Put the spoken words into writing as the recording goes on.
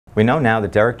We know now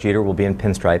that Derek Jeter will be in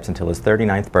pinstripes until his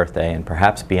 39th birthday and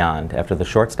perhaps beyond after the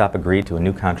shortstop agreed to a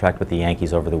new contract with the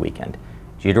Yankees over the weekend.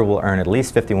 Jeter will earn at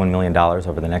least $51 million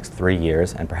over the next 3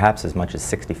 years and perhaps as much as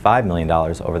 $65 million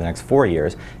over the next 4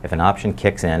 years if an option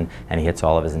kicks in and he hits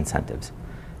all of his incentives.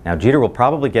 Now, Jeter will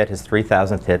probably get his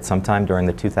 3,000th hit sometime during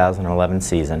the 2011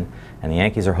 season, and the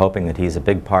Yankees are hoping that he's a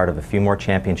big part of a few more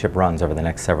championship runs over the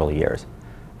next several years.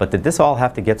 But did this all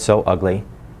have to get so ugly?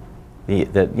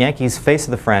 The Yankees' face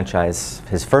of the franchise,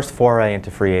 his first foray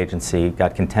into free agency,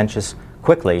 got contentious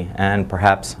quickly and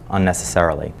perhaps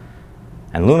unnecessarily.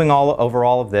 And looming over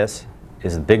all of this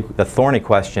is the thorny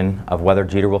question of whether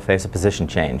Jeter will face a position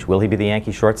change. Will he be the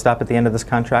Yankee shortstop at the end of this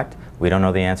contract? We don't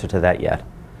know the answer to that yet.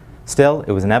 Still,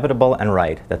 it was inevitable and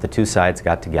right that the two sides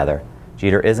got together.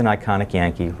 Jeter is an iconic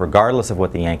Yankee, regardless of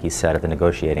what the Yankees said at the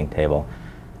negotiating table.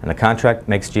 And the contract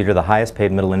makes Jeter the highest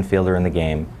paid middle infielder in the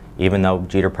game, even though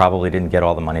Jeter probably didn't get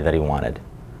all the money that he wanted.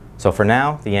 So for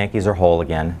now, the Yankees are whole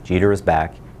again, Jeter is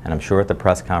back, and I'm sure at the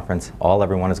press conference, all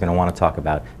everyone is going to want to talk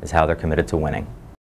about is how they're committed to winning.